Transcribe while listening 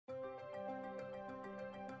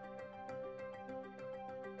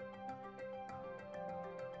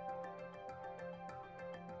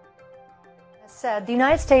Said, the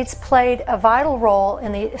United States played a vital role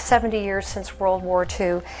in the 70 years since World War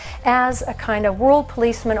II as a kind of world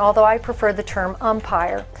policeman, although I prefer the term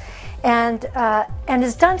umpire, and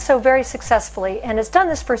has done so very successfully, and has done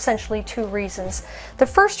this for essentially two reasons. The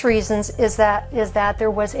first reason is that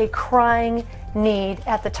there was a crying need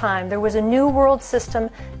at the time. There was a new world system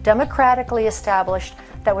democratically established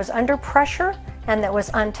that was under pressure and that was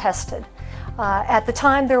untested. At the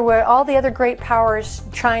time, there were all the other great powers,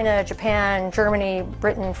 China, Japan, Germany,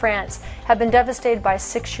 Britain, France, had been devastated by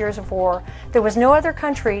 6 years of war. There was no other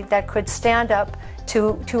country that could stand up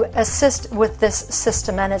to assist with this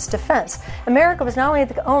system and its defense. America was not only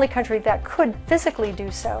the only country that could physically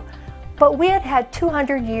do so, but we had had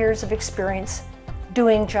 200 years of experience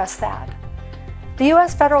doing just that. The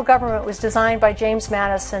U.S. federal government was designed by James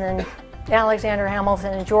Madison and Alexander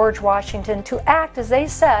Hamilton and George Washington to act, as they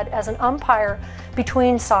said, as an umpire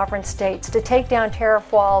between sovereign states, to take down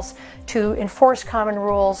tariff walls, to enforce common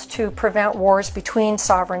rules, to prevent wars between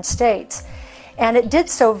sovereign states. And it did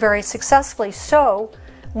so very successfully. So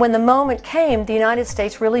when the moment came, the United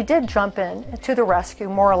States really did jump in to the rescue,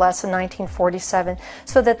 more or less in 1947,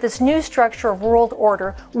 so that this new structure of world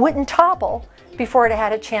order wouldn't topple before it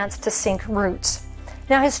had a chance to sink roots.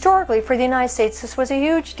 Now, historically, for the United States, this was a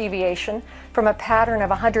huge deviation from a pattern of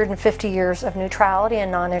 150 years of neutrality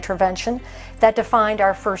and non-intervention that defined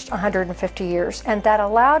our first 150 years, and that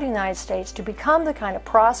allowed the United States to become the kind of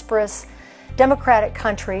prosperous, democratic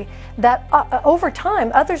country that, over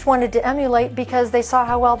time, others wanted to emulate because they saw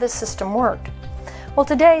how well this system worked. Well,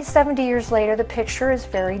 today, 70 years later, the picture is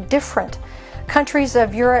very different. Countries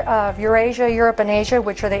of Eurasia, Europe, and Asia,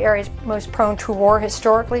 which are the areas most prone to war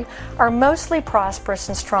historically, are mostly prosperous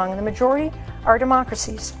and strong. The majority are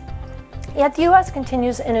democracies. Yet the U.S.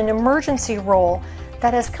 continues in an emergency role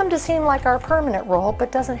that has come to seem like our permanent role,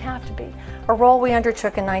 but doesn't have to be. A role we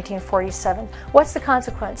undertook in 1947. What's the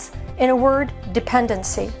consequence? In a word,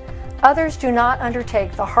 dependency. Others do not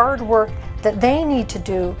undertake the hard work that they need to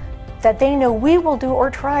do, that they know we will do or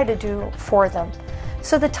try to do for them.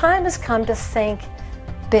 So the time has come to think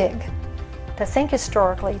big, to think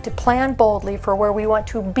historically, to plan boldly for where we want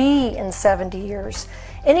to be in 70 years.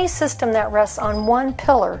 Any system that rests on one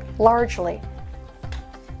pillar, largely,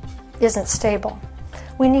 isn't stable.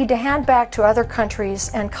 We need to hand back to other countries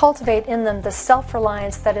and cultivate in them the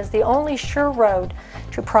self-reliance that is the only sure road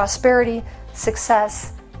to prosperity,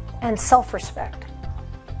 success, and self-respect.